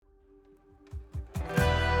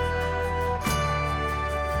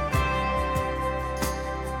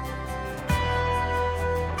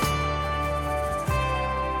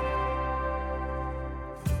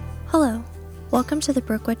Welcome to the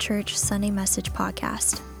Brookwood Church Sunday Message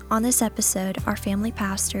Podcast. On this episode, our family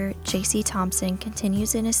pastor, J.C. Thompson,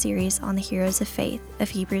 continues in a series on the heroes of faith of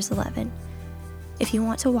Hebrews 11. If you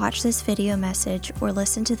want to watch this video message or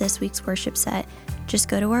listen to this week's worship set, just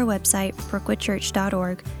go to our website,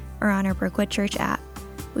 brookwoodchurch.org, or on our Brookwood Church app.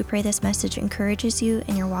 We pray this message encourages you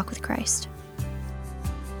in your walk with Christ.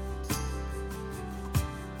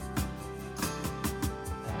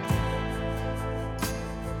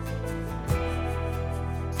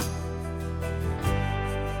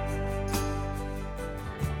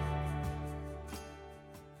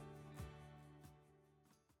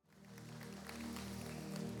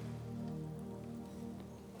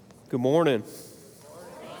 Good morning.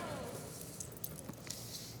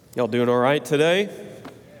 Y'all doing all right today?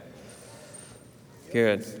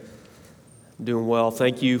 Good. Doing well.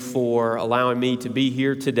 Thank you for allowing me to be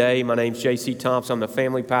here today. My name's J.C. Thompson. I'm the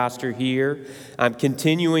family pastor here. I'm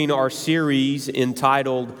continuing our series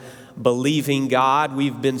entitled Believing God.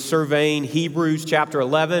 We've been surveying Hebrews chapter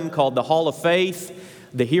 11 called the Hall of Faith,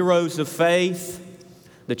 the Heroes of Faith.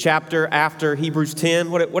 The chapter after Hebrews 10,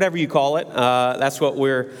 whatever you call it, that's what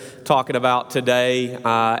we're talking about today.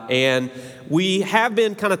 And we have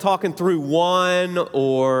been kind of talking through one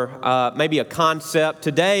or maybe a concept.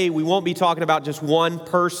 Today, we won't be talking about just one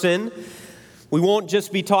person. We won't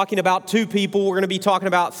just be talking about two people. We're going to be talking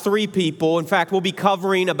about three people. In fact, we'll be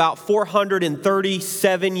covering about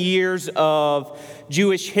 437 years of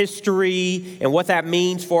Jewish history and what that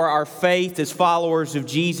means for our faith as followers of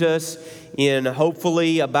Jesus in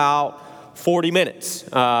hopefully about 40 minutes.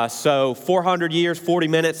 So 400 years, 40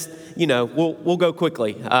 minutes, we'll go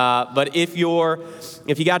quickly. But if you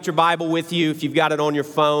got your Bible with you, if you've got it on your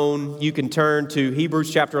phone, you can turn to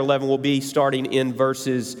Hebrews chapter 11. We'll be starting in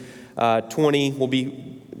verses 20. We'll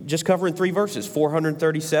be just covering three verses,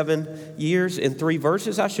 437 years in three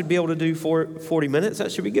verses. I should be able to do 40 minutes.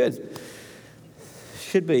 That should be good.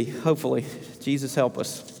 Should be, hopefully. Jesus help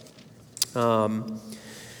us.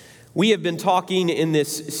 We have been talking in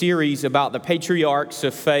this series about the patriarchs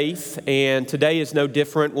of faith, and today is no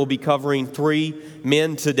different. We'll be covering three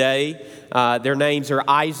men today. Their names are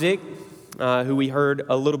Isaac, who we heard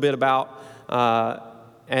a little bit about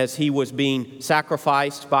as he was being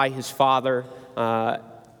sacrificed by his father,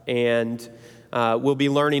 and we'll be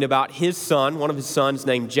learning about his son, one of his sons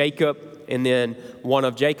named Jacob, and then one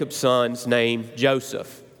of Jacob's sons named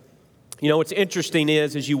Joseph. What's interesting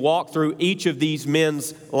is as you walk through each of these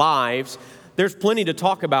men's lives, there's plenty to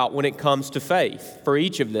talk about when it comes to faith for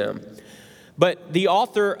each of them. But the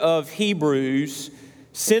author of Hebrews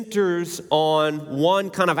centers on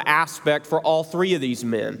one kind of aspect for all three of these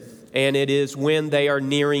men, and it is when they are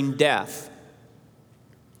nearing death.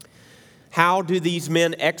 How do these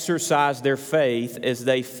men exercise their faith as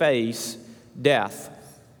they face death?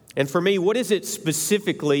 And for me, what is it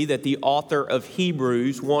specifically that the author of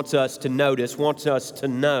Hebrews wants us to notice, wants us to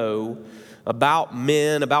know about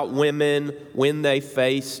men, about women when they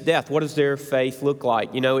face death? What does their faith look like?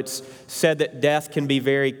 It's said that death can be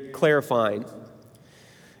very clarifying.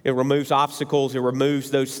 It removes obstacles. It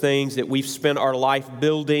removes those things that we've spent our life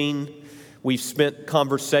building. We've spent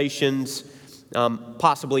conversations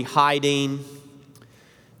possibly hiding.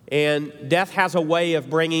 And death has a way of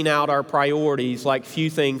bringing out our priorities like few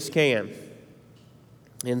things can.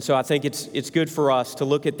 And so I think it's good for us to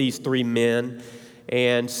look at these three men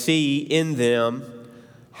and see in them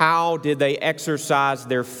how did they exercise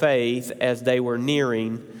their faith as they were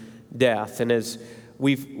nearing death. And as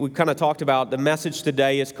we've kind of talked about, the message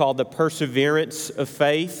today is called the perseverance of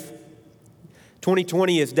faith.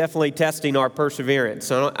 2020 is definitely testing our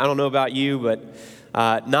perseverance. I don't know about you, but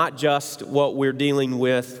not just what we're dealing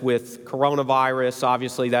with coronavirus.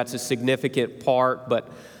 Obviously, that's a significant part, but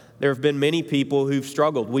there have been many people who've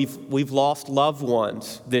struggled. We've lost loved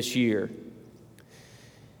ones this year.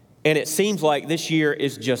 And it seems like this year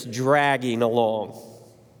is just dragging along.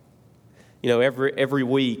 Every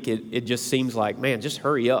week it just seems like, man, just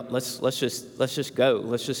hurry up. Let's just go.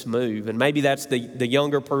 Let's just move. And maybe that's the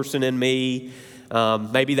younger person in me.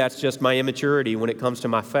 Maybe that's just my immaturity when it comes to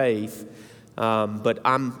my faith. But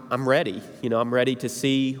I'm ready. I'm ready to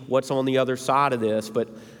see what's on the other side of this. But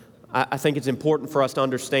I think it's important for us to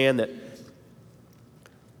understand that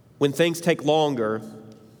when things take longer,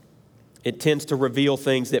 it tends to reveal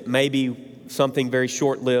things that maybe something very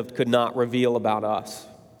short-lived could not reveal about us.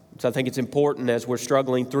 So I think it's important as we're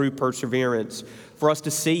struggling through perseverance for us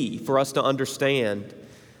to see, for us to understand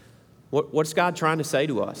what's God trying to say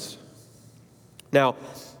to us. Now,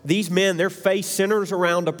 these men, their faith centers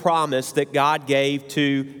around a promise that God gave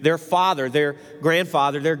to their father, their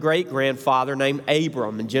grandfather, their great-grandfather named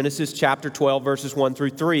Abram. In Genesis chapter 12, verses 1 through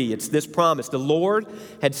 3, it's this promise. The Lord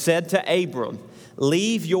had said to Abram,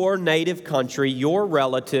 "Leave your native country, your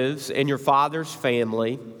relatives, and your father's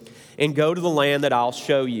family, and go to the land that I'll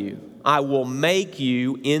show you. I will make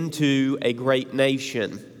you into a great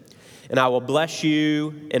nation, and I will bless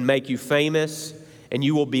you and make you famous, and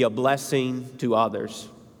you will be a blessing to others.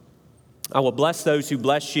 I will bless those who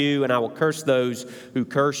bless you, and I will curse those who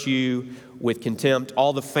curse you with contempt.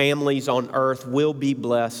 All the families on earth will be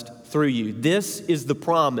blessed through you." This is the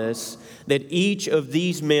promise that each of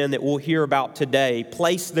these men that we'll hear about today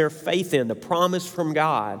placed their faith in, the promise from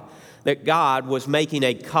God that God was making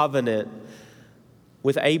a covenant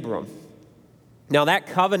with Abram. Now, that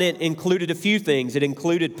covenant included a few things. It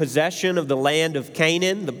included possession of the land of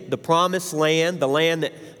Canaan, the promised land, the land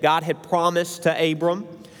that God had promised to Abram.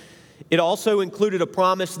 It also included a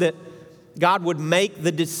promise that God would make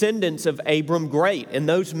the descendants of Abram great. And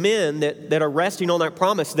those men that are resting on that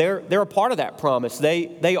promise, they're a part of that promise.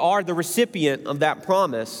 They are the recipient of that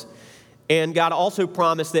promise. And God also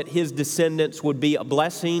promised that his descendants would be a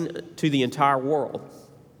blessing to the entire world.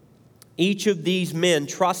 Each of these men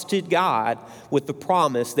trusted God with the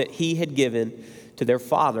promise that he had given to their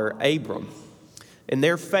father, Abram. And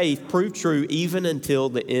their faith proved true even until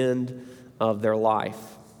the end of their life.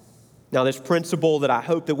 Now, this principle that I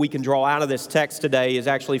hope that we can draw out of this text today is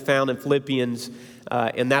actually found in Philippians,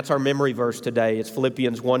 and that's our memory verse today. It's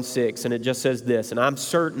Philippians 1:6, and it just says this, "And I'm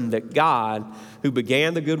certain that God, who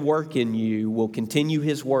began the good work in you, will continue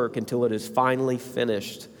his work until it is finally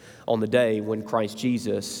finished on the day when Christ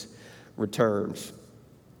Jesus returns."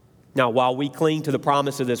 Now, while we cling to the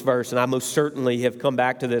promise of this verse, and I most certainly have come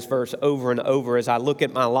back to this verse over and over as I look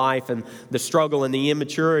at my life and the struggle and the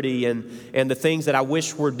immaturity and the things that I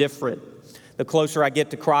wish were different, the closer I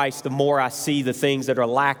get to Christ, the more I see the things that are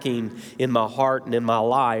lacking in my heart and in my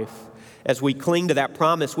life. As we cling to that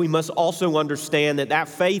promise, we must also understand that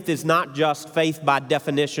faith is not just faith by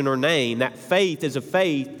definition or name. That faith is a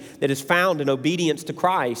faith that is found in obedience to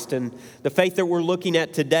Christ. And the faith that we're looking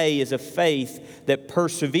at today is a faith that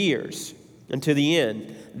perseveres unto the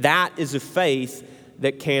end. That is a faith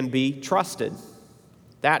that can be trusted.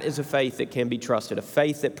 That is a faith that can be trusted. A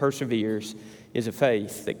faith that perseveres is a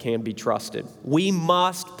faith that can be trusted. We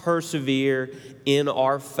must persevere in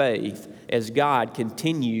our faith as God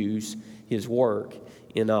continues his work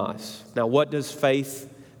in us. Now, what does faith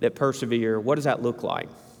that persevere, what does that look like?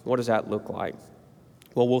 What does that look like?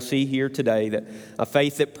 Well, we'll see here today that a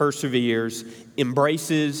faith that perseveres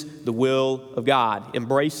embraces the will of God.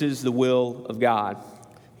 Embraces the will of God.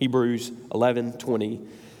 Hebrews 11:20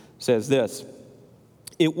 says this,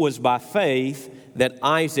 "It was by faith that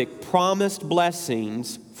Isaac promised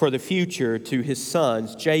blessings for the future to his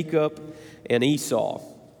sons, Jacob and Esau.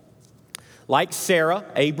 Like Sarah,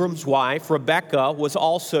 Abram's wife, Rebekah was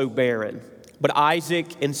also barren. But Isaac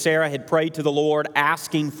and Sarah had prayed to the Lord,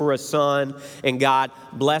 asking for a son, and God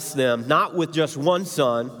blessed them, not with just one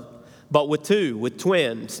son, but with two, with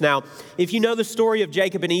twins." Now, if you know the story of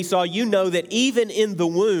Jacob and Esau, you know that even in the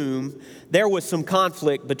womb, there was some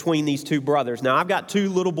conflict between these two brothers. Now, I've got two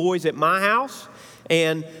little boys at my house,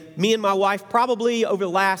 and me and my wife probably over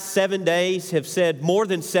the last 7 days have said more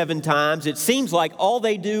than 7 times, it seems like all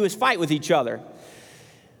they do is fight with each other.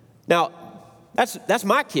 Now, that's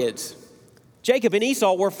my kids. Jacob and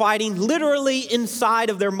Esau were fighting literally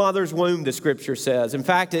inside of their mother's womb, the scripture says. In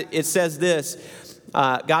fact, it says this,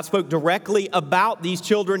 God spoke directly about these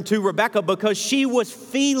children to Rebekah because she was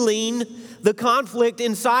feeling the conflict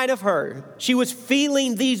inside of her. She was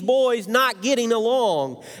feeling these boys not getting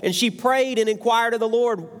along. And she prayed and inquired of the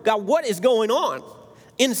Lord, "God, what is going on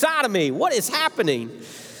inside of me? What is happening?"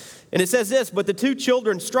 And it says this, "But the two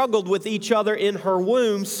children struggled with each other in her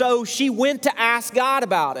womb, so she went to ask God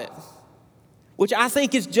about it." Which I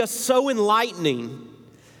think is just so enlightening.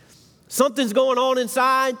 Something's going on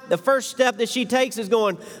inside. The first step that she takes is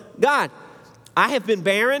going, "God, I have been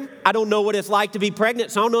barren. I don't know what it's like to be pregnant,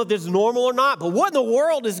 so I don't know if this is normal or not, but what in the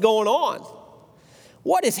world is going on?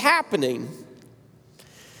 What is happening?"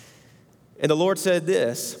 And the Lord said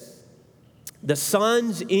this, "The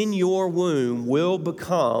sons in your womb will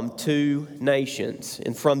become 2 nations.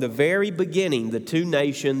 And from the very beginning, the 2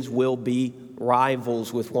 nations will be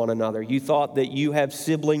rivals with one another." You thought that you have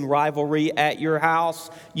sibling rivalry at your house?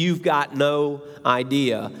 You've got no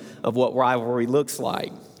idea of what rivalry looks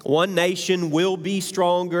like. One nation will be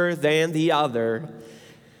stronger than the other.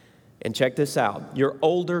 And check this out. Your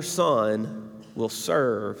older son will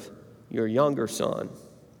serve your younger son.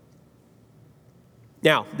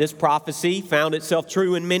 Now, this prophecy found itself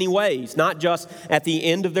true in many ways, not just at the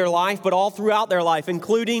end of their life, but all throughout their life,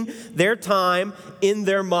 including their time in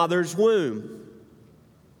their mother's womb.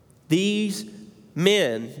 These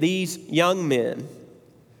men, these young men,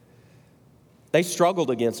 they struggled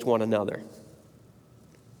against one another.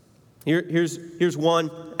 Here's one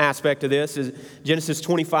aspect of this, is Genesis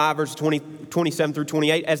 25, verses 27 through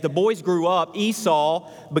 28. As the boys grew up, Esau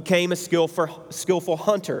became a skillful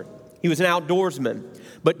hunter. He was an outdoorsman.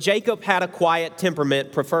 But Jacob had a quiet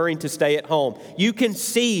temperament, preferring to stay at home. You can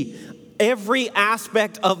see every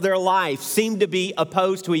aspect of their life seemed to be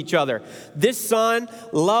opposed to each other. This son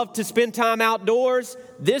loved to spend time outdoors.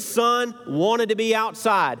 This son wanted to be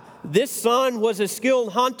outside. This son was a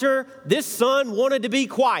skilled hunter. This son wanted to be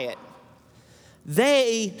quiet.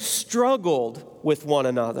 They struggled with one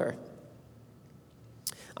another.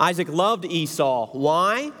 Isaac loved Esau.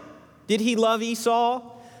 Why did he love Esau?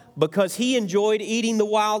 Because he enjoyed eating the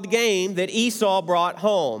wild game that Esau brought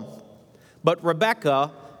home. But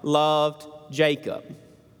Rebekah loved Jacob.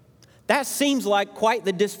 That seems like quite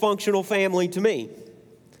the dysfunctional family to me.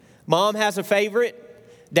 Mom has a favorite.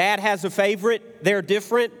 Dad has a favorite. They're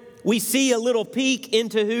different. We see a little peek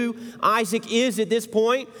into who Isaac is at this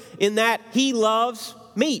point, in that he loves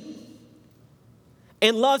meat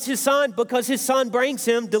and loves his son because his son brings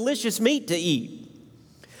him delicious meat to eat.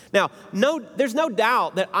 Now, there's no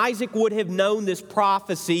doubt that Isaac would have known this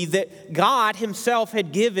prophecy that God himself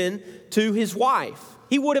had given to his wife.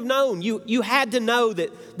 He would have known. You had to know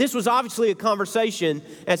that this was obviously a conversation.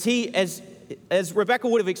 As Rebekah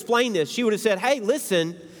would have explained this, she would have said, hey,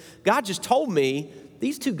 listen, God just told me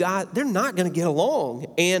these two guys, they're not going to get along,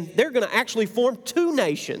 and they're going to actually form two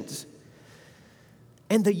nations.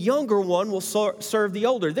 And the younger one will serve the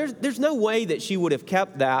older. There's no way that she would have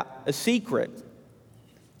kept that a secret.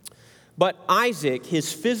 But Isaac,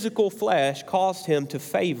 his physical flesh, caused him to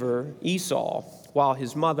favor Esau, while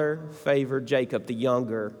his mother favored Jacob, the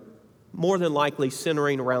younger, more than likely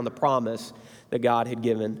centering around the promise that God had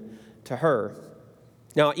given to her.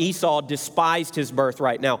 Now, Esau despised his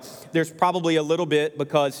birthright. Now, there's probably a little bit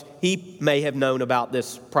because he may have known about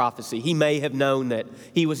this prophecy. He may have known that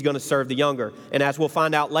he was going to serve the younger. And as we'll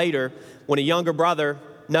find out later, when a younger brother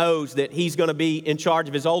knows that he's going to be in charge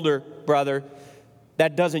of his older brother,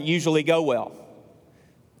 that doesn't usually go well,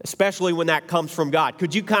 especially when that comes from God.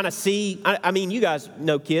 Could you kind of see, I mean, you guys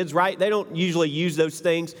know kids, right? They don't usually use those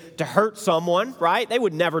things to hurt someone, right? They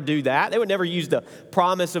would never do that. They would never use the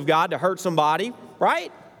promise of God to hurt somebody,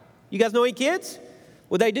 right? You guys know any kids?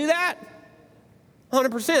 Would they do that?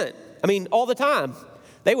 100%. I mean, all the time.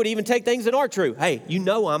 They would even take things that aren't true. Hey, you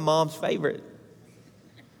know I'm mom's favorite.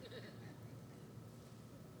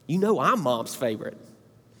 You know I'm mom's favorite.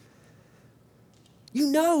 You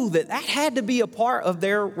know that had to be a part of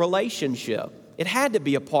their relationship. It had to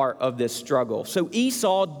be a part of this struggle. So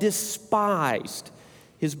Esau despised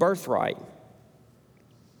his birthright.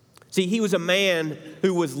 See, he was a man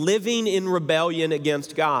who was living in rebellion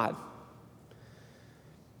against God.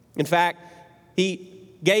 In fact, he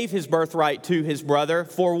gave his birthright to his brother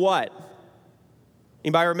for what?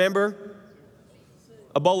 Anybody remember?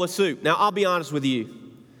 A bowl of soup. Now, I'll be honest with you.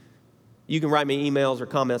 You can write me emails or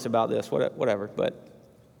comments about this, whatever, but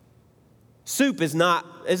soup is not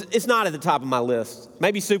at the top of my list.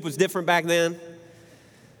 Maybe soup was different back then,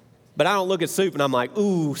 but I don't look at soup and I'm like,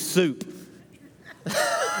 ooh, soup.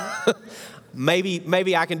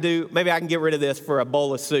 maybe I can get rid of this for a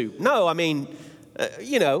bowl of soup. No, I mean,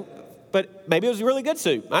 but maybe it was really good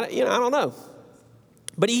soup. I don't know.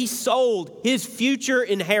 But he sold his future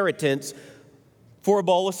inheritance for a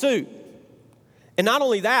bowl of soup. And not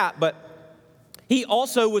only that, but he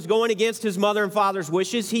also was going against his mother and father's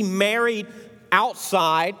wishes. He married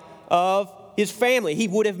outside of his family. He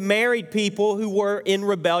would have married people who were in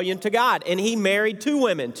rebellion to God. And he married two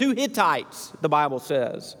women, two Hittites, the Bible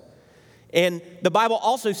says. And the Bible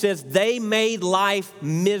also says they made life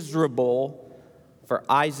miserable for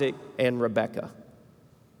Isaac and Rebekah.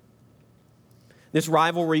 This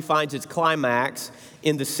rivalry finds its climax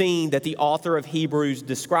in the scene that the author of Hebrews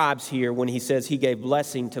describes here when he says he gave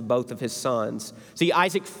blessing to both of his sons. See,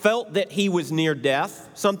 Isaac felt that he was near death.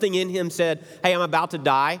 Something in him said, hey, I'm about to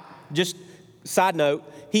die. Just side note,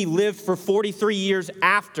 he lived for 43 years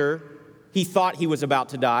after he thought he was about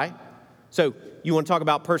to die. So you want to talk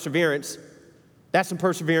about perseverance? That's some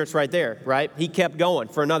perseverance right there, right? He kept going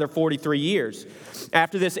for another 43 years.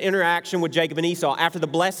 After this interaction with Jacob and Esau, after the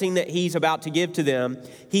blessing that he's about to give to them,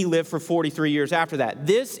 he lived for 43 years after that.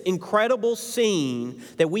 This incredible scene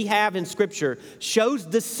that we have in Scripture shows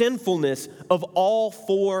the sinfulness of all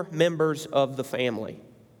four members of the family.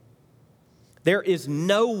 There is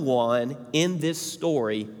no one in this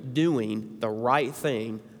story doing the right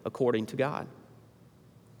thing according to God.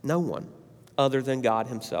 No one other than God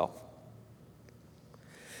himself.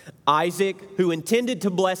 Isaac, who intended to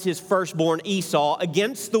bless his firstborn Esau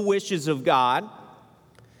against the wishes of God,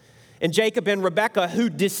 and Jacob and Rebekah, who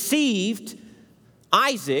deceived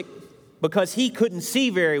Isaac because he couldn't see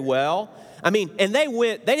very well. And they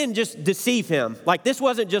didn't just deceive him. Like, this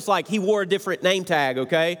wasn't just like he wore a different name tag,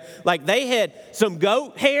 okay? Like, they had some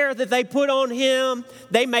goat hair that they put on him.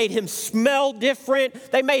 They made him smell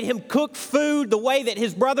different. They made him cook food the way that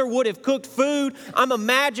his brother would have cooked food. I'm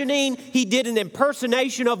imagining he did an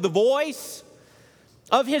impersonation of the voice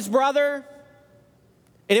of his brother.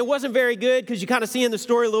 And it wasn't very good, because you kind of see in the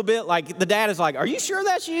story a little bit, like the dad is like, "Are you sure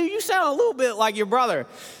that's you? You sound a little bit like your brother."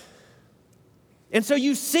 And so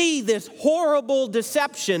you see this horrible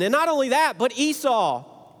deception. And not only that, but Esau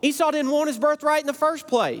didn't want his birthright in the first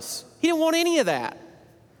place. He didn't want any of that.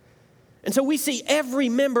 And so we see every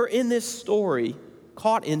member in this story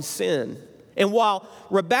caught in sin. And while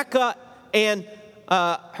Rebekah and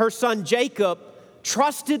her son Jacob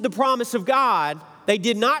trusted the promise of God, they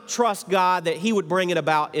did not trust God that he would bring it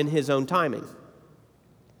about in his own timing.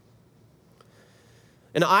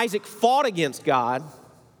 And Isaac fought against God,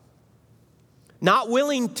 not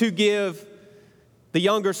willing to give the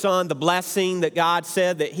younger son the blessing that God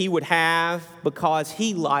said that he would have because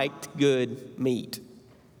he liked good meat.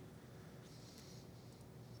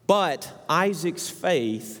 But Isaac's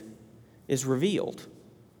faith is revealed.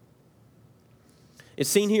 It's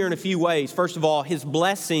seen here in a few ways. First of all, his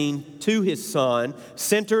blessing to his son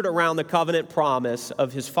centered around the covenant promise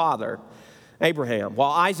of his father, Abraham. While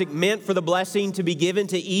Isaac meant for the blessing to be given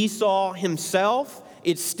to Esau himself,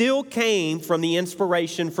 it still came from the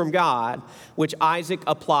inspiration from God, which Isaac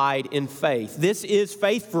applied in faith. This is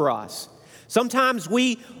faith for us. Sometimes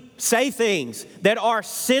we say things that are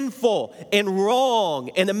sinful and wrong,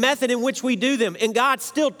 and the method in which we do them, and God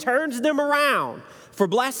still turns them around for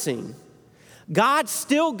blessing. God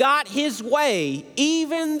still got his way,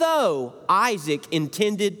 even though Isaac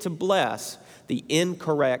intended to bless the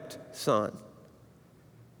incorrect son.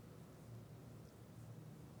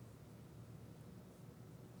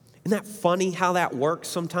 Isn't that funny how that works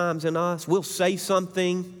sometimes in us? We'll say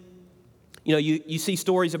something. You know, you see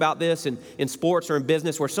stories about this in sports or in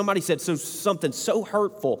business where somebody said something so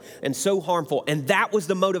hurtful and so harmful, and that was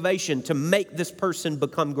the motivation to make this person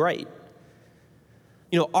become great.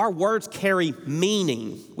 You know, our words carry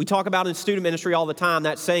meaning. We talk about in student ministry all the time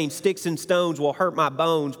that saying, "Sticks and stones will hurt my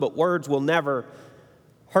bones, but words will never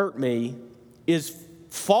hurt me," is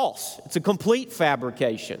false. It's a complete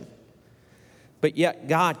fabrication. But yet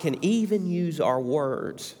God can even use our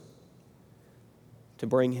words to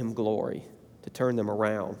bring him glory, to turn them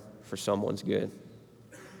around for someone's good.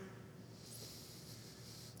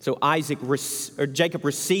 So Jacob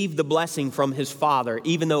received the blessing from his father,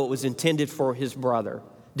 even though it was intended for his brother.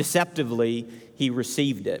 Deceptively, he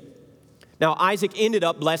received it. Now, Isaac ended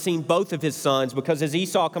up blessing both of his sons, because as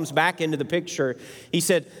Esau comes back into the picture, he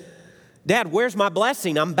said, "Dad, where's my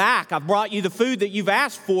blessing? I'm back. I've brought you the food that you've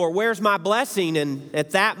asked for. Where's my blessing?" And at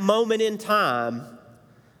that moment in time,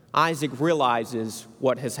 Isaac realizes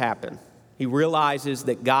what has happened. He realizes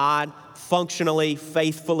that God functionally,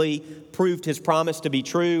 faithfully proved his promise to be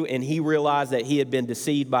true, and he realized that he had been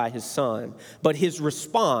deceived by his son. But his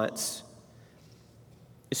response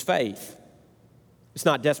is faith. It's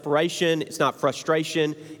not desperation. It's not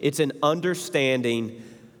frustration. It's an understanding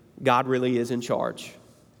God really is in charge.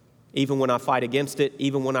 Even when I fight against it,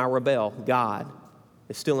 even when I rebel, God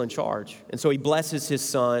is still in charge. And so he blesses his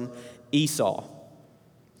son Esau.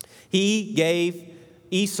 He gave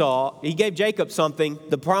Jacob something.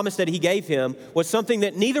 The promise that he gave him was something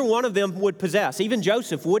that neither one of them would possess. Even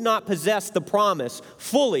Joseph would not possess the promise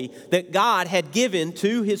fully that God had given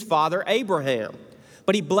to his father Abraham.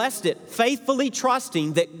 But he blessed it, faithfully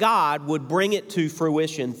trusting that God would bring it to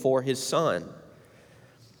fruition for his son.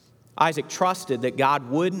 Isaac trusted that God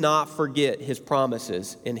would not forget his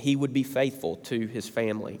promises, and he would be faithful to his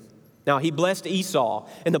family. Now, he blessed Esau,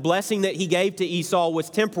 and the blessing that he gave to Esau was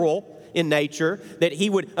temporal in nature, that he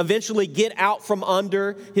would eventually get out from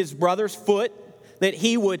under his brother's foot, that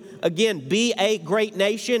he would, again, be a great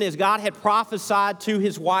nation as God had prophesied to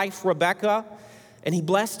his wife, Rebekah, and he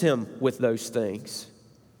blessed him with those things.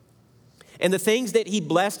 And the things that he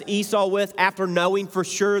blessed Esau with, after knowing for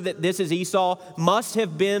sure that this is Esau, must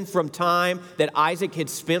have been from time that Isaac had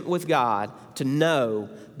spent with God to know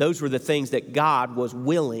those were the things that God was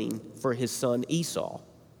willing for his son Esau.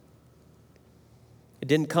 It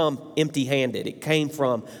didn't come empty-handed. It came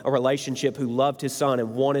from a relationship who loved his son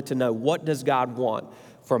and wanted to know, what does God want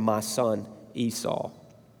from my son Esau.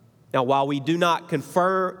 Now, while we do not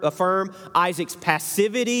affirm Isaac's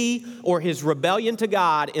passivity or his rebellion to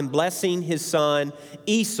God in blessing his son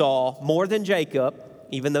Esau more than Jacob,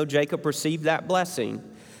 even though Jacob received that blessing,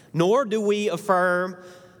 nor do we affirm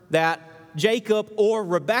that Jacob or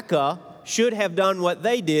Rebekah should have done what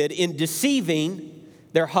they did in deceiving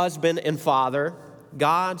their husband and father,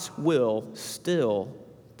 God's will still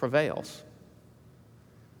prevails.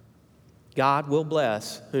 God will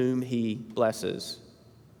bless whom He blesses.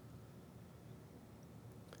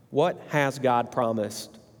 What has God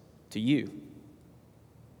promised to you?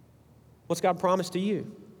 What's God promised to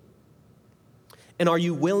you? And are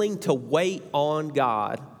you willing to wait on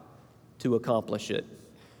God to accomplish it?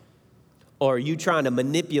 Or are you trying to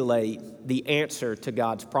manipulate the answer to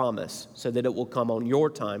God's promise so that it will come on your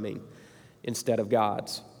timing instead of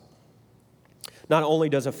God's? Not only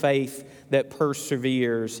does a faith that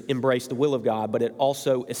perseveres embrace the will of God, but it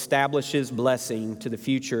also establishes blessing to the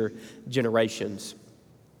future generations.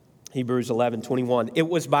 Hebrews 11:21. It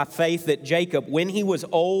was by faith that Jacob, when he was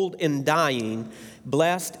old and dying,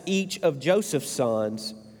 blessed each of Joseph's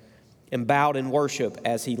sons and bowed in worship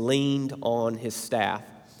as he leaned on his staff.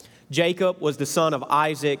 Jacob was the son of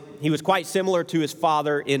Isaac. He was quite similar to his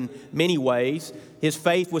father in many ways. His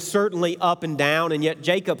faith was certainly up and down, and yet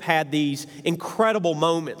Jacob had these incredible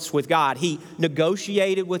moments with God. He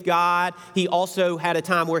negotiated with God. He also had a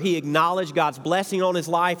time where he acknowledged God's blessing on his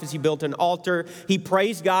life as he built an altar. He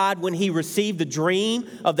praised God when he received the dream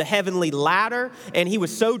of the heavenly ladder, and he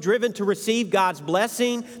was so driven to receive God's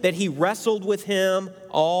blessing that he wrestled with Him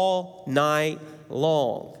all night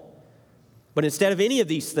long. But instead of any of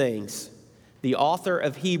these things, the author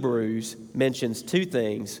of Hebrews mentions two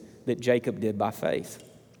things that Jacob did by faith.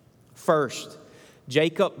 First,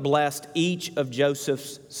 Jacob blessed each of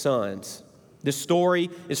Joseph's sons. This story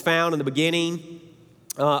is found in the beginning,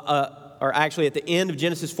 or actually at the end of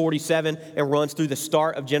Genesis 47 and runs through the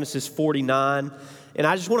start of Genesis 49. And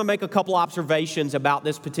I just want to make a couple observations about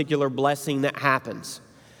this particular blessing that happens.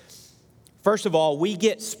 First of all, we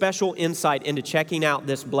get special insight into checking out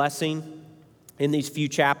this blessing in these few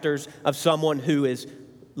chapters of someone who is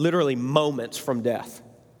literally moments from death.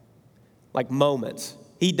 Like moments.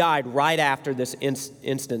 He died right after this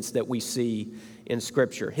instance that we see in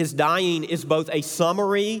Scripture. His dying is both a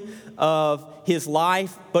summary of his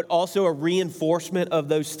life, but also a reinforcement of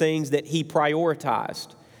those things that he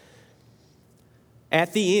prioritized.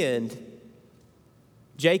 At the end,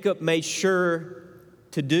 Jacob made sure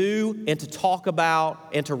to do and to talk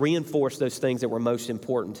about and to reinforce those things that were most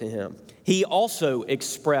important to him. He also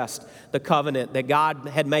expressed the covenant that God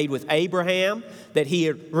had made with Abraham, that he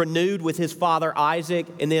had renewed with his father Isaac,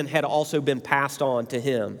 and then had also been passed on to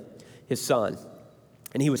him, his son.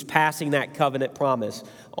 And he was passing that covenant promise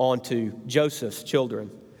on to Joseph's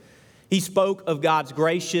children. He spoke of God's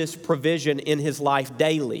gracious provision in his life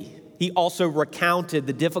daily. He also recounted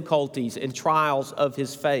the difficulties and trials of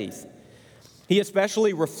his faith. He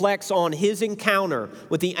especially reflects on his encounter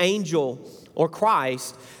with the angel or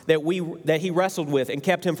Christ that he wrestled with and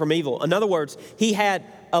kept him from evil. In other words, he had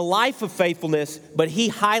a life of faithfulness, but he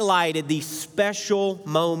highlighted these special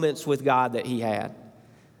moments with God that he had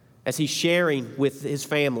as he's sharing with his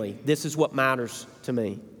family. This is what matters to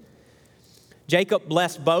me. Jacob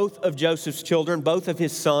blessed both of Joseph's children, both of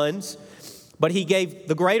his sons, but he gave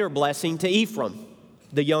the greater blessing to Ephraim,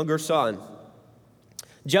 the younger son.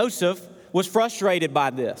 Joseph was frustrated by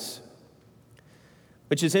this,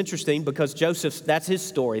 which is interesting because that's his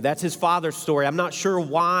story. That's his father's story. I'm not sure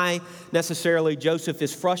why necessarily Joseph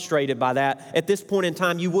is frustrated by that. At this point in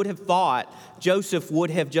time, you would have thought Joseph would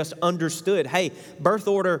have just understood, hey, birth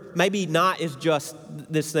order maybe not is just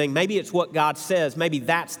this thing. Maybe it's what God says. Maybe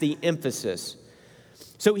that's the emphasis.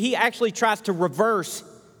 So he actually tries to reverse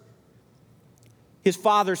his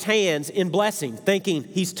father's hands in blessing, thinking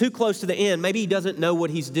he's too close to the end. Maybe he doesn't know what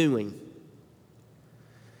he's doing.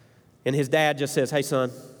 And his dad just says, hey,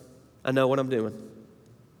 son, I know what I'm doing.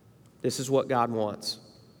 This is what God wants.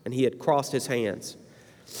 And he had crossed his hands.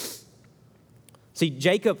 See,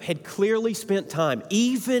 Jacob had clearly spent time,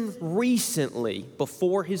 even recently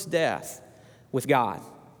before his death, with God.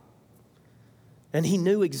 And he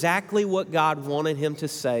knew exactly what God wanted him to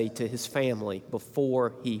say to his family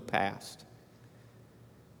before he passed.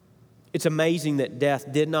 It's amazing that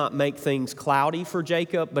death did not make things cloudy for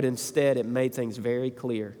Jacob, but instead it made things very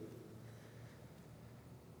clear.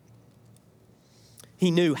 He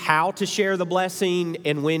knew how to share the blessing,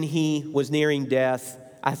 and when he was nearing death,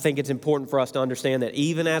 I think it's important for us to understand that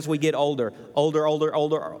even as we get older,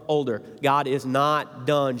 God is not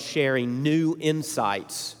done sharing new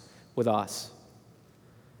insights with us.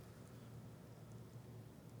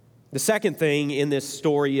 The second thing in this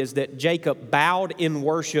story is that Jacob bowed in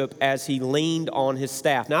worship as he leaned on his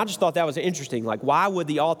staff. Now, I just thought that was interesting. Like, why would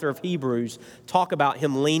the author of Hebrews talk about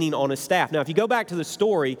him leaning on his staff? Now, if you go back to the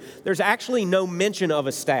story, there's actually no mention of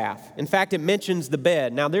a staff. In fact, it mentions the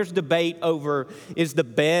bed. Now, there's debate over, is the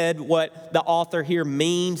bed what the author here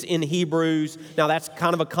means in Hebrews? Now, that's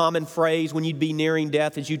kind of a common phrase when you'd be nearing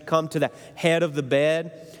death, is you'd come to the head of the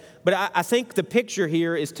bed. But I think the picture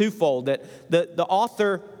here is twofold, that the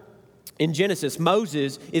author in Genesis,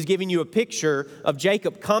 Moses, is giving you a picture of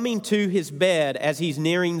Jacob coming to his bed as he's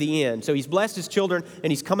nearing the end. So he's blessed his children,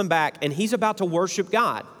 and he's coming back, and he's about to worship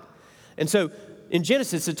God. And so in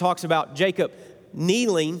Genesis, it talks about Jacob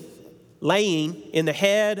kneeling, laying in the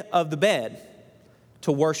head of the bed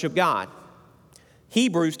to worship God.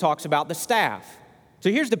 Hebrews talks about the staff.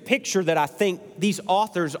 So here's the picture that I think these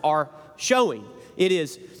authors are showing. It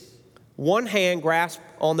is one hand grasped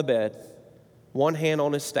on the bed, one hand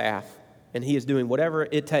on his staff, and he is doing whatever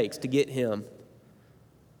it takes to get him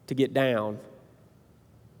to get down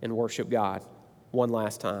and worship God one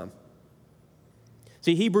last time.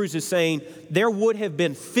 See, Hebrews is saying there would have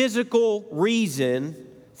been physical reason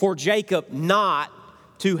for Jacob not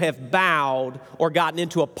to have bowed or gotten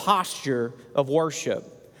into a posture of worship.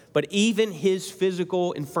 But even his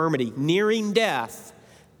physical infirmity, nearing death,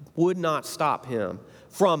 would not stop him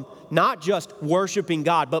from not just worshiping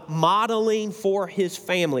God, but modeling for his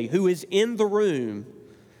family who is in the room,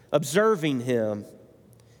 observing him.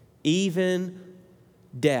 Even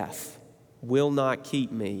death will not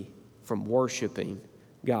keep me from worshiping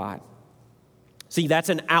God. See, that's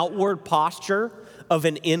an outward posture of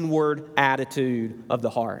an inward attitude of the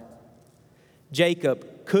heart.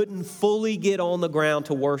 Jacob couldn't fully get on the ground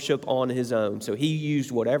to worship on his own, so he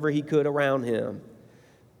used whatever he could around him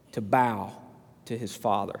to bow to his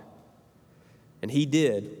father. And he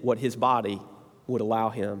did what his body would allow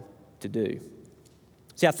him to do.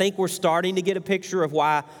 See, I think we're starting to get a picture of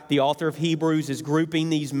why the author of Hebrews is grouping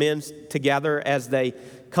these men together as they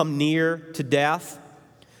come near to death.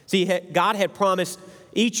 See, God had promised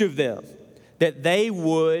each of them that they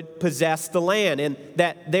would possess the land and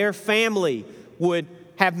that their family would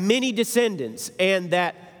have many descendants and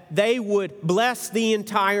that they would bless the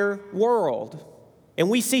entire world. And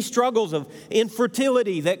we see struggles of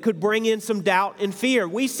infertility that could bring in some doubt and fear.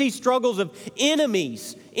 We see struggles of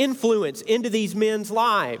enemies' influence into these men's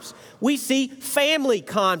lives. We see family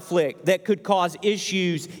conflict that could cause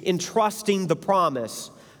issues in trusting the promise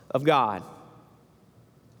of God.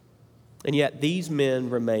 And yet these men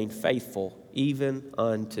remain faithful even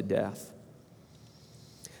unto death.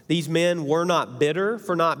 These men were not bitter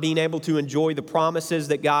for not being able to enjoy the promises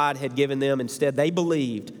that God had given them. Instead, they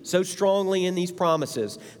believed so strongly in these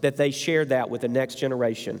promises that they shared that with the next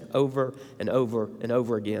generation over and over and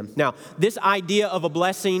over again. Now, this idea of a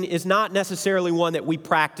blessing is not necessarily one that we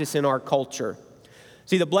practice in our culture.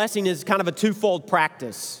 See, the blessing is kind of a twofold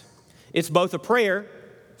practice. It's both a prayer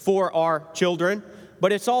for our children,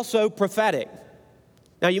 but it's also prophetic.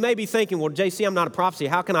 Now, you may be thinking, well, JC, I'm not a prophecy.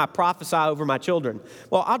 How can I prophesy over my children?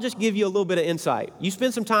 Well, I'll just give you a little bit of insight. You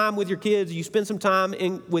spend some time with your kids, you spend some time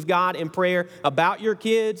with God in prayer about your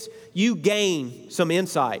kids, you gain some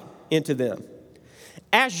insight into them.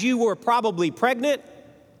 As you were probably pregnant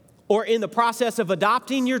or in the process of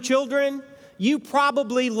adopting your children, you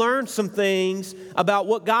probably learned some things about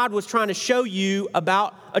what God was trying to show you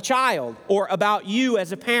about a child or about you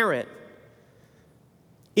as a parent.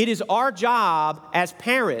 It is our job as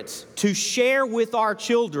parents to share with our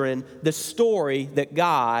children the story that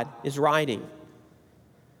God is writing.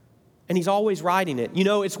 And He's always writing it. You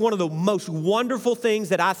know, it's one of the most wonderful things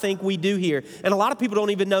that I think we do here. And a lot of people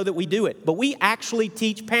don't even know that we do it. But we actually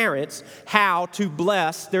teach parents how to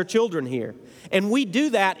bless their children here. And we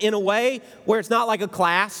do that in a way where it's not like a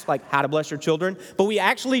class, like how to bless your children, but we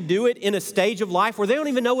actually do it in a stage of life where they don't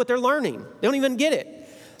even know what they're learning. They don't even get it.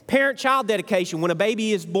 Parent-child dedication, when a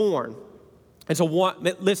baby is born. And so,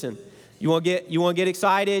 listen, you want to get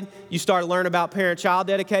excited? You start to learn about parent-child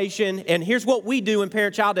dedication. And here's what we do in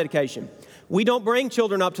parent-child dedication. We don't bring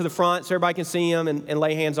children up to the front so everybody can see them and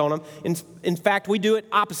lay hands on them. In fact, we do it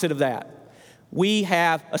opposite of that. We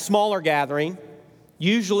have a smaller gathering,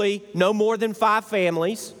 usually no more than 5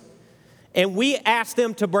 families, and we ask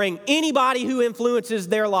them to bring anybody who influences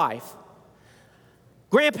their life.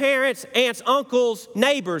 Grandparents, aunts, uncles,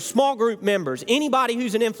 neighbors, small group members, anybody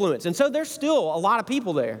who's an influence. And so there's still a lot of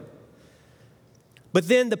people there. But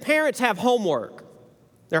then the parents have homework.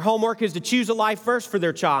 Their homework is to choose a life verse for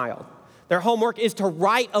their child. Their homework is to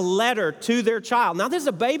write a letter to their child. Now, this is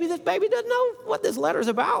a baby. This baby doesn't know what this letter is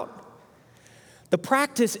about. The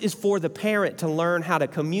practice is for the parent to learn how to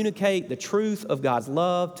communicate the truth of God's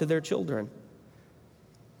love to their children.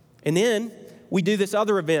 And then we do this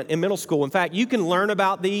other event in middle school. In fact, you can learn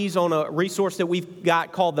about these on a resource that we've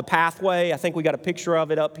got called The Pathway. I think we got a picture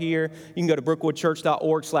of it up here. You can go to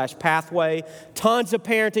brookwoodchurch.org/pathway. Tons of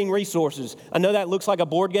parenting resources. I know that looks like a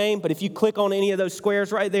board game, but if you click on any of those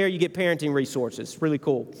squares right there, you get parenting resources. Really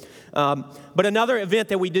cool. But another event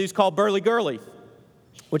that we do is called Burly Girly,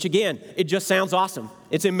 which again, it just sounds awesome.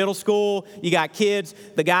 It's in middle school. You got kids.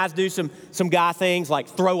 The guys do some guy things like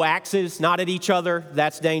throw axes, not at each other.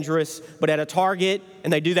 That's dangerous, but at a target,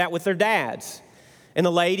 and they do that with their dads. And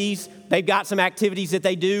the ladies, they've got some activities that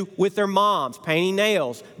they do with their moms, painting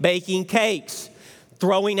nails, baking cakes,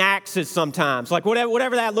 throwing axes sometimes, like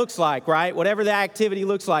whatever that looks like, right? Whatever the activity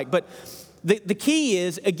looks like. But the key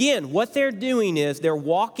is, again, what they're doing is they're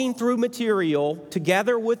walking through material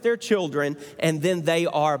together with their children, and then they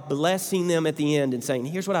are blessing them at the end and saying,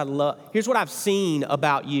 here's what I love, here's what I've seen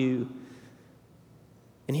about you,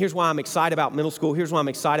 and here's why I'm excited about middle school, here's why I'm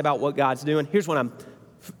excited about what God's doing, here's what I'm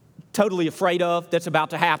totally afraid of that's about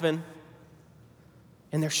to happen.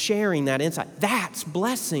 And they're sharing that insight. That's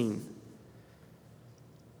blessing.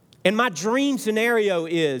 And my dream scenario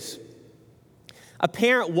is a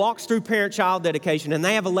parent walks through parent-child dedication, and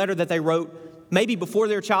they have a letter that they wrote maybe before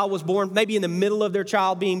their child was born, maybe in the middle of their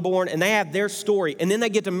child being born, and they have their story. And then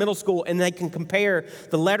they get to middle school, and they can compare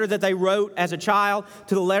the letter that they wrote as a child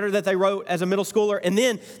to the letter that they wrote as a middle schooler. And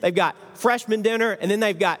then they've got freshman dinner, and then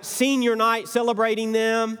they've got senior night celebrating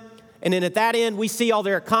them. And then at that end, we see all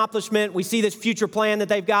their accomplishment. We see this future plan that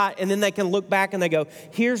they've got, and then they can look back and they go,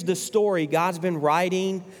 here's the story God's been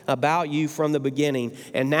writing about you from the beginning.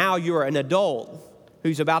 And now you're an adult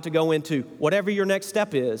who's about to go into whatever your next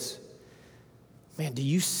step is. Man, do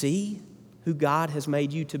you see who God has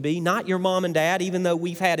made you to be? Not your mom and dad, even though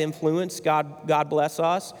we've had influence, God bless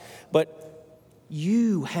us, but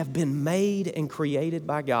you have been made and created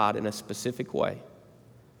by God in a specific way.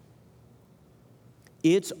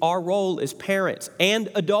 It's our role as parents and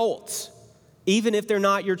adults, even if they're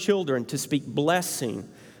not your children, to speak blessing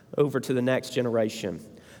over to the next generation.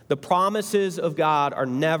 The promises of God are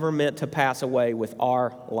never meant to pass away with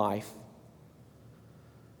our life.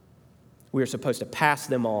 We are supposed to pass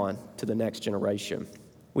them on to the next generation.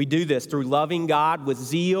 We do this through loving God with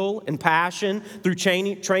zeal and passion, through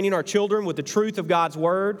training our children with the truth of God's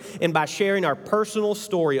word, and by sharing our personal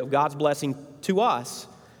story of God's blessing to us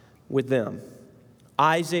with them.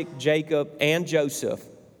 Isaac, Jacob, and Joseph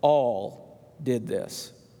all did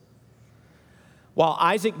this. While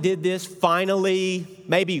Isaac did this finally,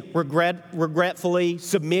 maybe regretfully,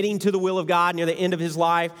 submitting to the will of God near the end of his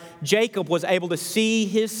life, Jacob was able to see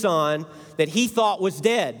his son that he thought was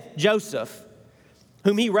dead, Joseph,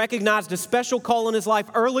 whom he recognized a special call in his life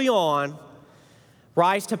early on,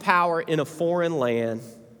 rise to power in a foreign land,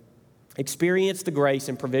 experience the grace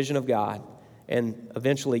and provision of God, and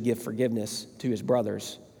eventually give forgiveness to his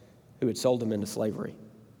brothers who had sold him into slavery.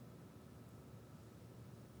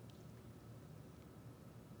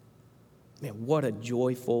 Man, what a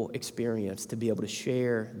joyful experience to be able to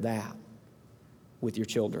share that with your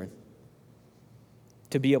children.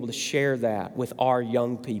 To be able to share that with our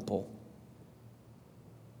young people.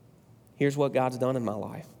 Here's what God's done in my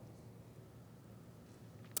life.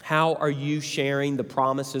 How are you sharing the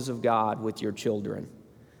promises of God with your children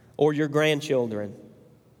or your grandchildren?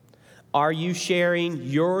 Are you sharing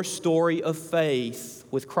your story of faith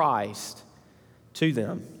with Christ to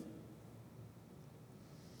them?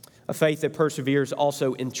 A faith that perseveres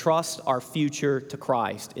also entrusts our future to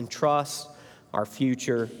Christ. Entrusts our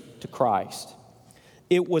future to Christ.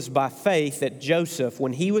 It was by faith that Joseph,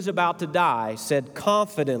 when he was about to die, said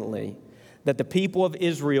confidently that the people of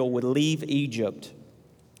Israel would leave Egypt.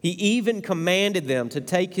 He even commanded them to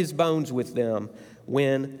take his bones with them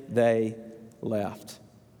when they left.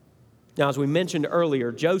 Now, as we mentioned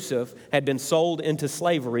earlier, Joseph had been sold into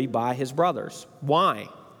slavery by his brothers. Why?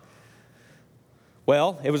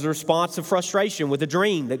 Well, it was a response to frustration with a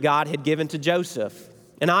dream that God had given to Joseph.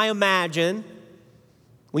 And I imagine,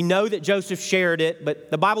 we know that Joseph shared it,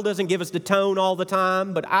 but the Bible doesn't give us the tone all the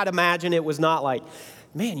time, but I'd imagine it was not like,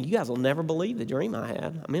 man, you guys will never believe the dream I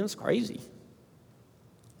had. I mean, it was crazy.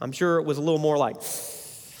 I'm sure it was a little more like,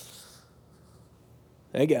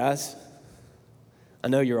 hey guys, I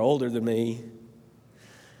know you're older than me,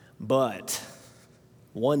 but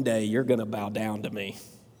one day you're going to bow down to me.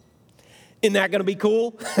 Isn't that going to be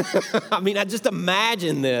cool? I mean, I just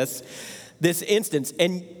imagine this instance.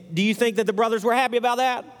 And do you think that the brothers were happy about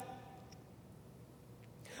that?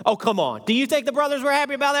 Oh, come on. Do you think the brothers were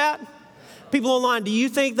happy about that? People online, do you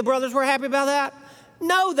think the brothers were happy about that?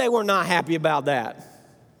 No, they were not happy about that.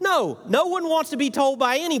 No one wants to be told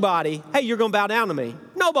by anybody, hey, you're going to bow down to me.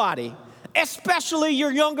 Nobody. Especially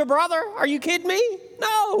your younger brother. Are you kidding me?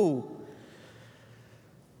 No.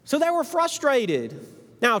 So they were frustrated.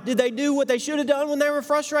 Now, did they do what they should have done when they were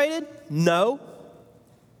frustrated? No.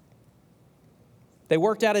 They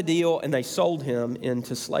worked out a deal and they sold him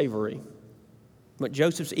into slavery. But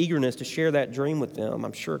Joseph's eagerness to share that dream with them,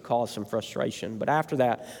 I'm sure, caused some frustration. But after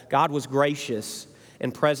that, God was gracious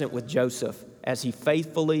and present with Joseph as he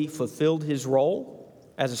faithfully fulfilled his role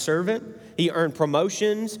as a servant. He earned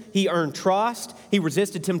promotions. He earned trust. He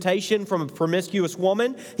resisted temptation from a promiscuous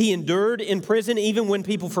woman. He endured in prison even when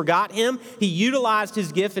people forgot him. He utilized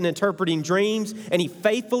his gift in interpreting dreams, and he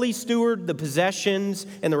faithfully stewarded the possessions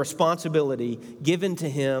and the responsibility given to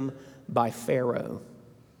him by Pharaoh.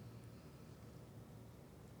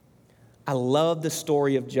 I love the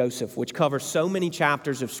story of Joseph, which covers so many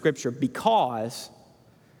chapters of Scripture, because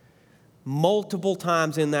multiple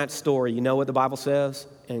times in that story, you know what the Bible says?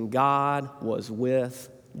 And God was with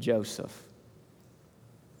Joseph.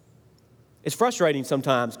 It's frustrating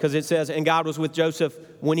sometimes because it says, and God was with Joseph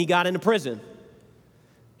when he got into prison.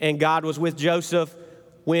 And God was with Joseph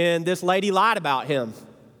when this lady lied about him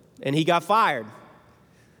and he got fired.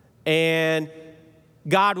 And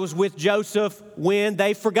God was with Joseph when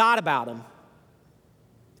they forgot about him.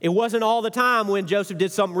 It wasn't all the time when Joseph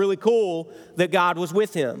did something really cool that God was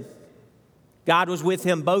with him. God was with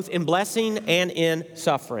him both in blessing and in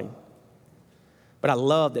suffering. But I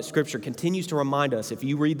love that Scripture continues to remind us, if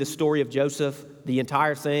you read the story of Joseph, the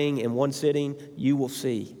entire thing in one sitting, you will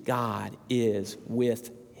see God is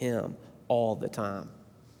with him all the time.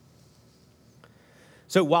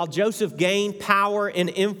 So while Joseph gained power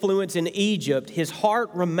and influence in Egypt, his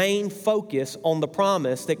heart remained focused on the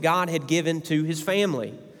promise that God had given to his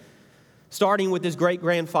family, starting with his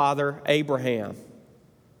great-grandfather, Abraham.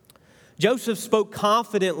 Joseph spoke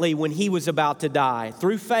confidently when he was about to die,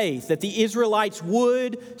 through faith, that the Israelites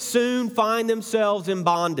would soon find themselves in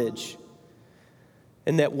bondage,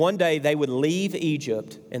 and that one day they would leave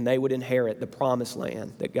Egypt and they would inherit the promised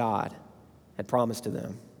land that God had promised to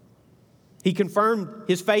them. He confirmed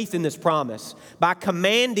his faith in this promise by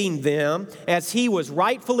commanding them, as he was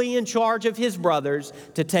rightfully in charge of his brothers,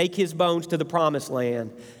 to take his bones to the promised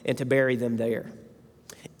land and to bury them there.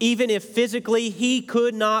 Even if physically he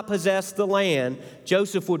could not possess the land,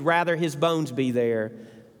 Joseph would rather his bones be there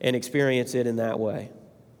and experience it in that way,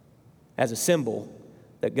 as a symbol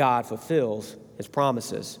that God fulfills his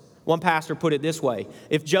promises. One pastor put it this way: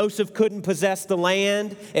 if Joseph couldn't possess the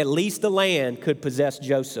land, at least the land could possess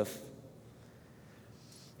Joseph.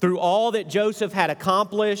 Through all that Joseph had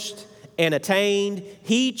accomplished and attained,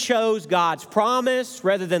 he chose God's promise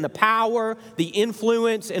rather than the power, the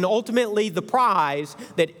influence, and ultimately the prize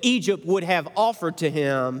that Egypt would have offered to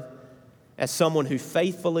him as someone who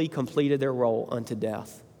faithfully completed their role unto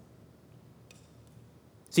death.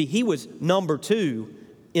 See, he was number 2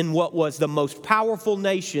 in what was the most powerful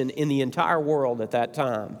nation in the entire world at that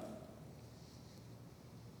time.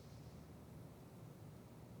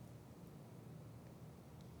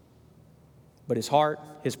 But his heart,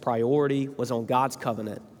 his priority was on God's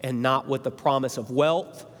covenant and not what the promise of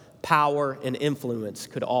wealth, power, and influence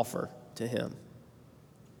could offer to him.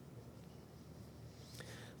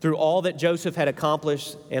 Through all that Joseph had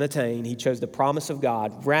accomplished and attained, he chose the promise of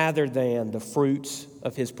God rather than the fruits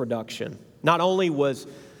of his production. Not only was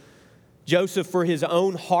Joseph, for his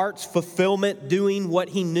own heart's fulfillment, doing what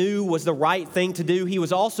he knew was the right thing to do, he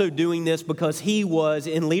was also doing this because he was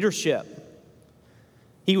in leadership.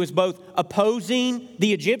 He was both opposing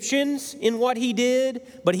the Egyptians in what he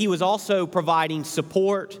did, but he was also providing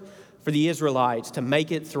support for the Israelites to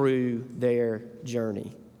make it through their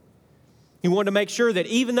journey. He wanted to make sure that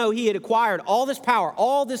even though he had acquired all this power,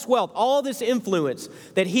 all this wealth, all this influence,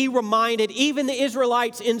 that he reminded even the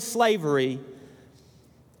Israelites in slavery,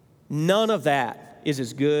 none of that is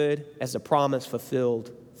as good as the promise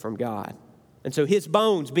fulfilled from God. And so his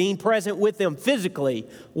bones being present with them physically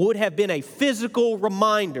would have been a physical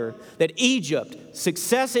reminder that Egypt,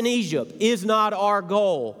 success in Egypt, is not our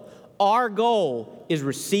goal. Our goal is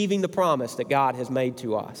receiving the promise that God has made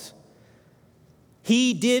to us.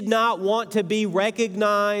 He did not want to be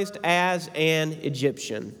recognized as an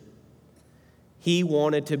Egyptian. He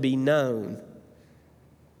wanted to be known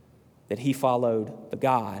that he followed the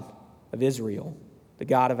God of Israel, the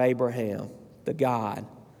God of Abraham, the God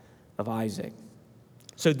of Isaac.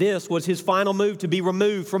 So this was his final move, to be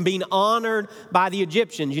removed from being honored by the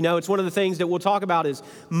Egyptians. You know, it's one of the things that we'll talk about is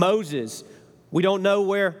Moses We don't know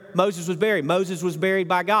where Moses was buried. Moses was buried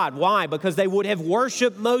by God. Why? Because they would have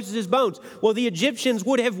worshiped Moses' bones. Well, the Egyptians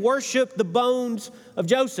would have worshiped the bones of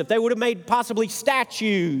Joseph. They would have made possibly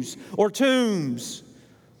statues or tombs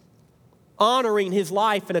honoring his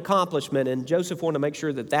life and accomplishment. And Joseph wanted to make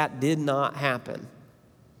sure that that did not happen.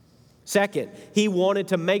 Second, he wanted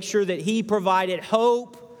to make sure that he provided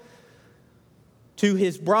hope to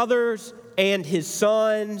his brothers and his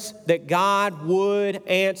sons that God would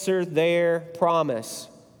answer their promise.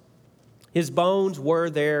 His bones were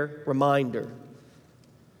their reminder.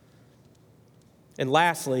 And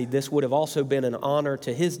lastly, this would have also been an honor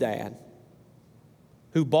to his dad,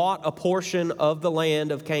 who bought a portion of the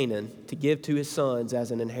land of Canaan to give to his sons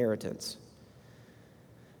as an inheritance.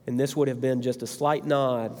 And this would have been just a slight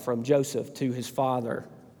nod from Joseph to his father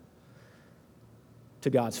to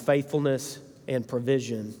God's faithfulness and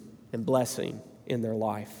provision and blessing in their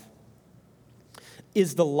life.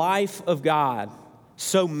 Is the life of God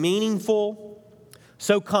so meaningful,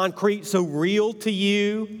 so concrete, so real to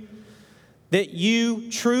you that you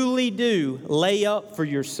truly do lay up for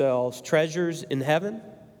yourselves treasures in heaven?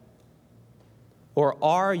 Or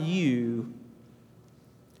are you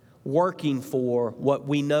working for what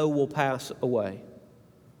we know will pass away?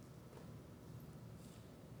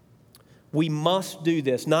 We must do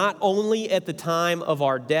this, not only at the time of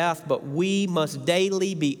our death, but we must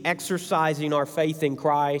daily be exercising our faith in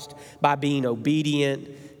Christ by being obedient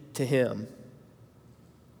to Him.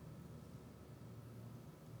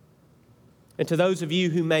 And to those of you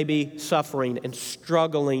who may be suffering and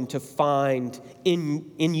struggling to find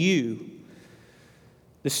in you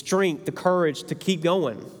the strength, the courage to keep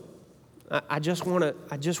going, I just want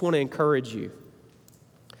to encourage you.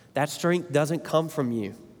 That strength doesn't come from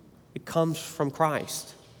you. It comes from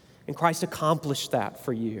Christ. And Christ accomplished that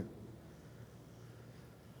for you.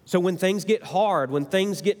 So when things get hard, when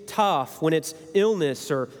things get tough, when it's illness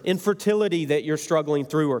or infertility that you're struggling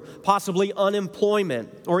through, or possibly unemployment,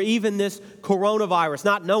 or even this coronavirus,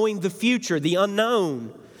 not knowing the future, the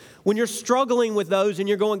unknown, when you're struggling with those and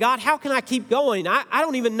you're going, God, how can I keep going? I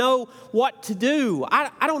don't even know what to do.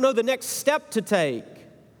 I don't know the next step to take.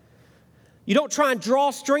 You don't try and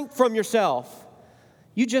draw strength from yourself.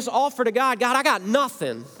 You just offer to God, God, I got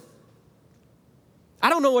nothing. I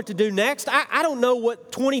don't know what to do next. I don't know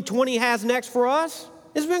what 2020 has next for us.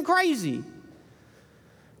 It's been crazy.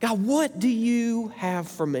 God, what do you have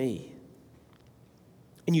for me?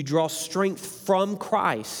 And you draw strength from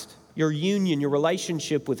Christ, your union, your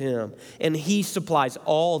relationship with Him, and He supplies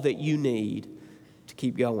all that you need to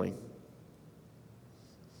keep going.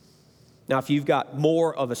 Now, if you've got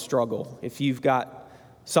more of a struggle, if you've got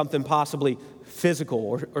something possibly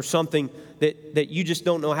physical or something that you just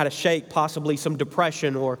don't know how to shake, possibly some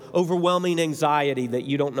depression or overwhelming anxiety that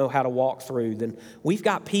you don't know how to walk through, then we've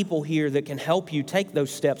got people here that can help you take those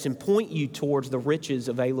steps and point you towards the riches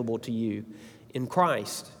available to you in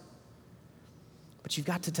Christ. But you've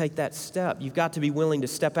got to take that step. You've got to be willing to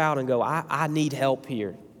step out and go, I need help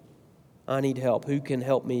here. I need help. Who can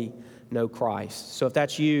help me know Christ? So if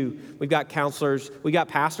that's you, we've got counselors, we've got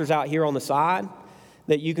pastors out here on the side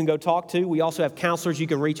that you can go talk to. We also have counselors you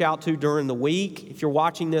can reach out to during the week. If you're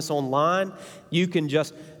watching this online, you can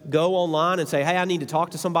just go online and say, hey, I need to talk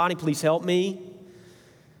to somebody. Please help me.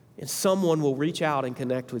 And someone will reach out and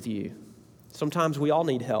connect with you. Sometimes we all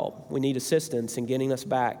need help. We need assistance in getting us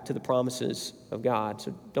back to the promises of God.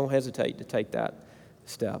 So don't hesitate to take that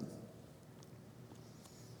step.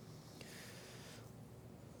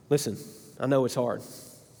 Listen, I know it's hard.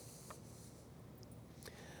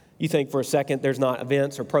 You think for a second there's not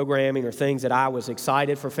events or programming or things that I was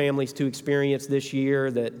excited for families to experience this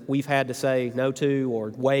year that we've had to say no to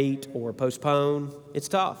or wait or postpone. It's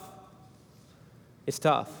tough. It's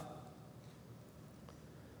tough.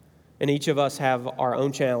 And each of us have our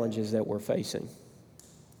own challenges that we're facing.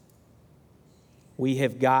 We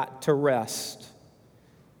have got to rest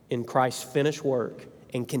in Christ's finished work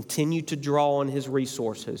and continue to draw on His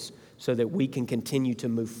resources so that we can continue to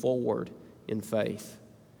move forward in faith.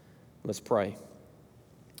 Let's pray.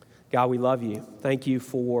 God, we love you. Thank you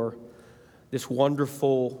for this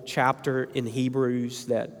wonderful chapter in Hebrews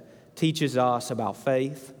that teaches us about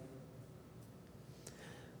faith.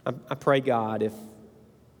 I pray, God,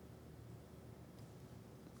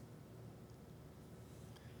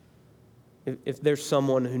 if there's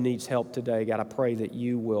someone who needs help today, God, I pray that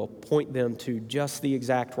you will point them to just the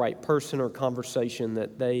exact right person or conversation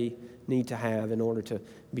that they need to have in order to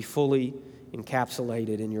be fully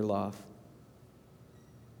encapsulated in your love.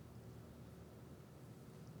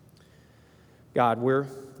 God,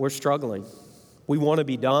 we're struggling. We want to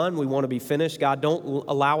be done. We want to be finished. God, don't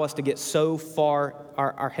allow us to get so far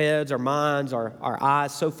our heads, our minds, our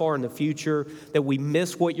eyes so far in the future that we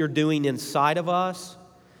miss what you're doing inside of us.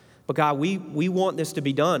 But God, we want this to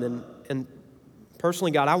be done. And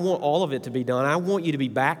personally, God, I want all of it to be done. I want you to be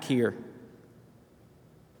back here.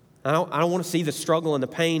 I don't want to see the struggle and the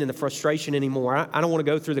pain and the frustration anymore. I don't want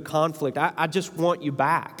to go through the conflict. I just want you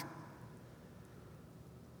back.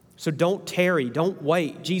 So don't tarry. Don't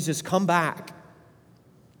wait. Jesus, come back.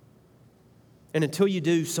 And until you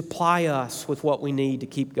do, supply us with what we need to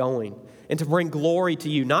keep going and to bring glory to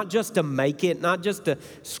you, not just to make it, not just to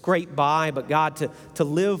scrape by, but God, to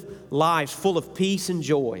live lives full of peace and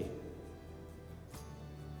joy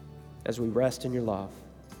as we rest in your love.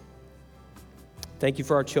 Thank you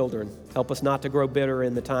for our children. Help us not to grow bitter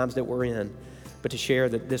in the times that we're in, but to share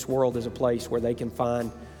that this world is a place where they can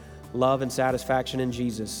find love and satisfaction in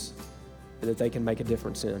Jesus, and that they can make a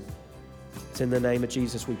difference in. It's in the name of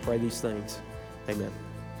Jesus we pray these things. Amen.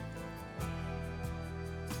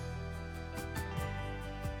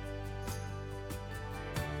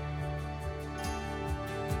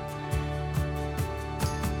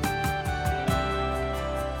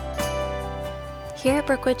 Here at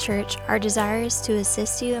Brookwood Church, our desire is to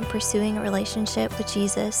assist you in pursuing a relationship with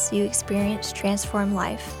Jesus so you experience transformed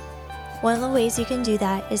life. One of the ways you can do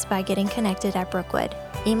that is by getting connected at Brookwood.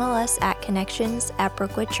 Email us at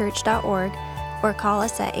connections@brookwoodchurch.org or call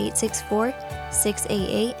us at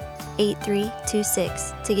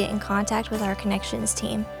 864-688-8326 to get in contact with our Connections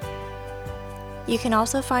team. You can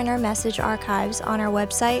also find our message archives on our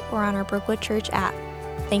website or on our Brookwood Church app.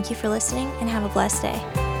 Thank you for listening and have a blessed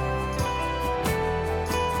day.